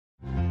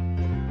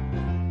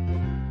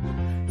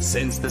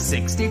Since the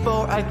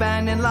 64, I've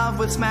been in love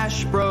with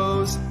Smash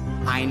Bros.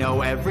 I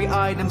know every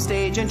item,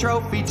 stage, and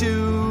trophy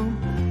too.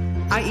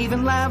 I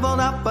even leveled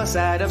up a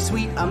set of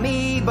sweet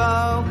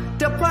amiibo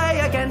to play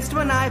against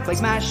when I play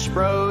Smash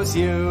Bros.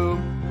 U.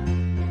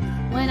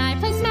 When I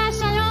play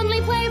Smash, I only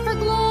play for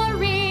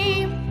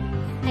glory.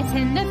 I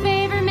tend to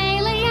favor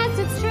melee, yes,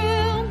 it's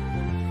true.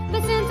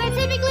 But since I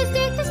typically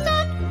stick to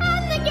stock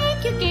on the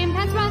GameCube Game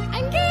Pass rock,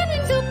 I'm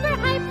getting super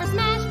hype for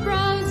Smash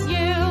Bros.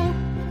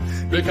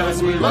 U.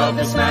 Because we love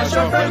to smash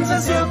our friends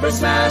in Super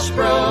Smash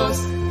Bros.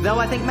 Though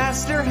I think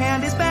Master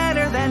Hand is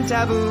better than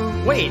Taboo.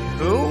 Wait,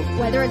 who?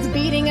 Whether it's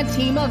beating a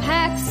team of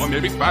hacks or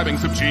maybe spamming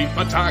some cheap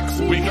attacks,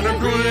 we can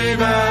agree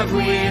that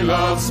we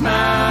love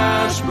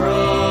Smash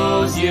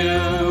Bros.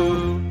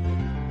 U.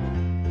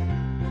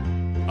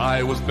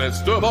 I was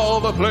best of all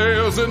the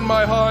players in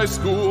my high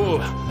school.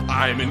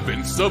 I'm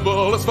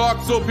invincible as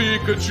Fox or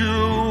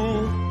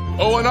Pikachu.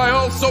 Oh, and I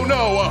also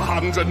know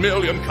 100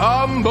 million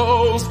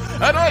combos,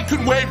 and I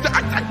can wave to...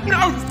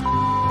 No,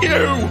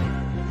 you!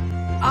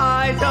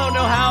 I don't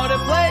know how to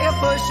play a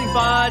pushing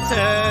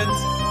buttons.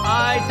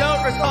 I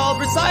don't recall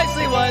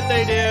precisely what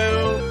they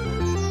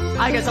do.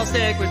 I guess I'll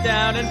stick with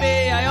down and B.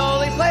 I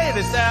only play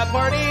this at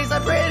parties.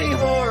 I'm pretty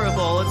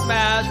horrible at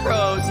Smash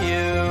Bros.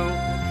 U.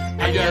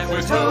 And yet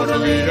we're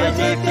totally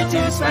addicted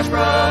to Smash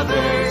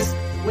Brothers.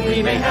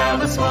 We may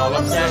have a small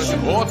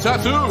obsession or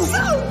tattoo.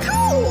 So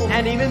cool!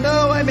 And even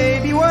though I may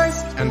be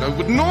worst, and I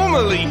would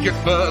normally get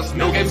first,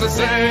 no game's the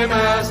same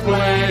as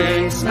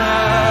playing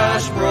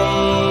Smash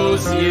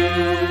Bros.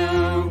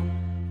 U.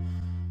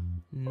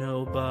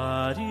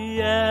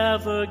 Nobody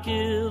ever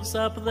gives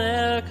up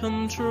their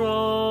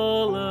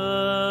controller.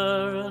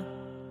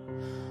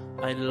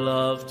 I'd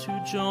love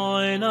to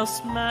join a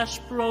Smash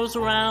Bros.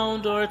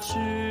 Round or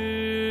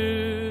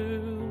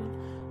two,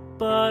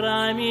 but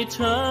I'm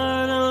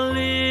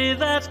eternally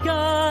that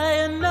guy,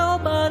 and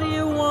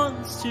nobody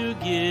wants to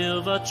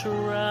give a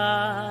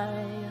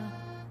try.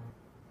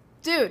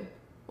 Dude,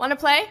 wanna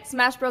play?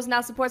 Smash Bros.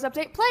 Now supports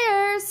update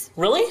players.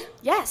 Really?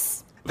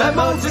 Yes. That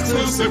mode's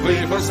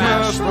exclusively for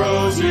Smash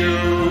Bros.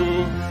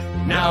 U.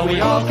 Now we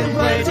all can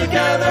play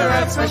together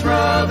at Smash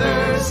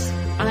Brothers.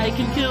 I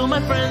can kill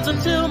my friends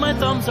until my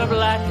thumbs are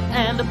black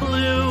and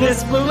blue.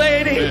 This blue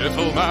lady,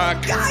 Little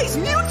Mac. Guys,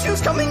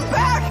 Mewtwo's coming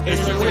back!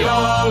 It's just we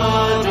all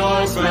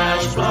adore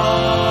Smash Brothers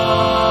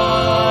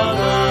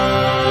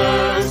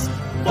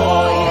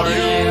for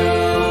you.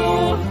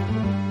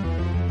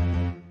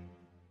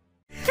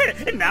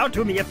 Now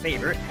do me a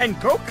favor and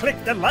go click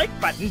the like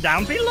button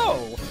down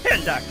below.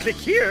 And click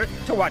here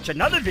to watch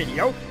another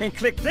video, and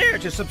click there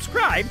to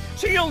subscribe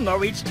so you'll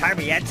know each time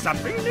we add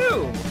something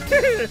new.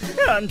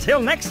 Until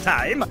next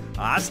time,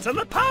 hasta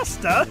la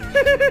pasta.